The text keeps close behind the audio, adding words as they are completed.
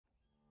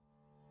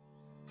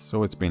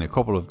So it's been a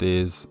couple of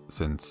days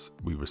since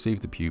we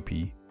received the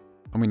pupae,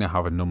 and we now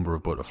have a number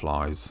of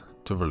butterflies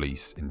to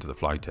release into the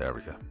flight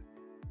area.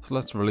 So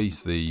let's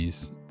release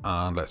these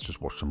and let's just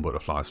watch some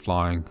butterflies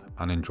flying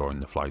and enjoying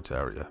the flight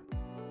area.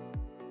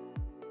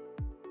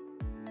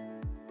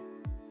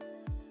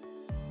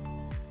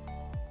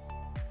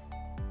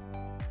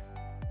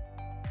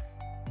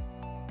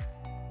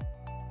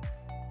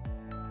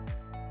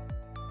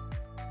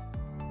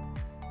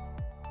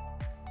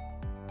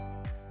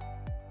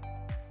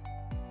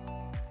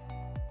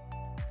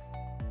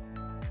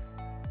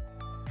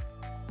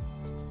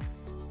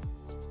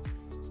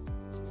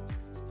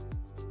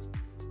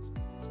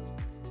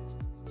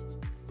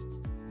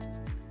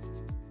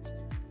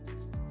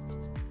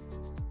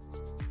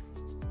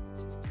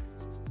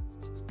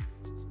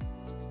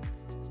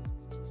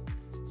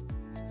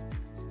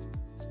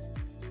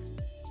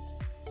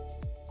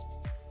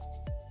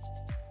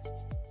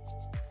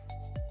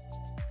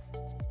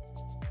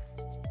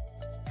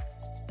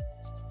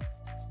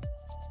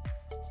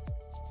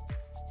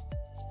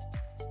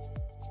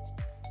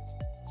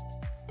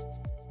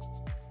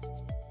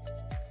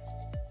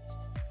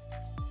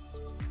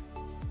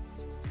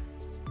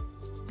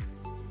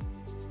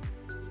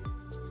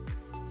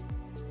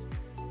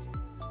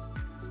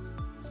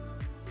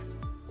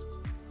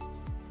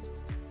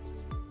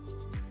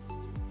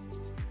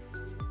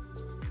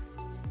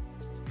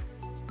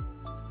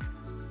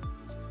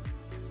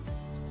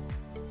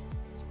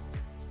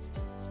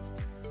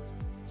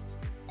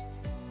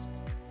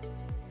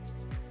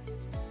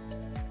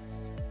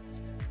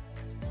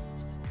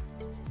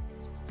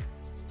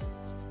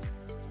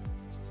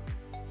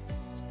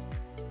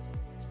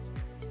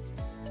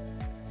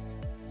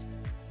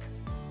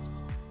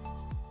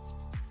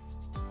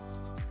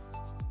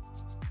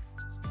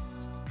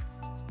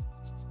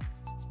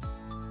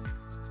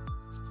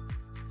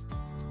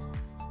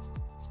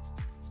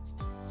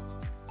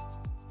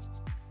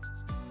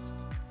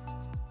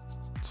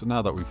 So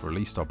now that we've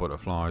released our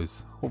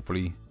butterflies,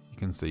 hopefully you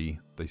can see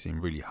they seem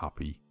really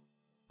happy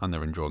and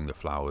they're enjoying the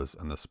flowers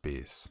and the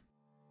space.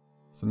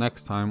 So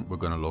next time we're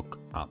going to look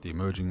at the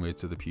emerging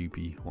weights of the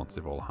pupae once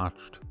they've all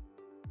hatched,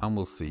 and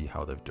we'll see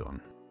how they've done.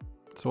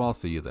 So I'll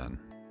see you then.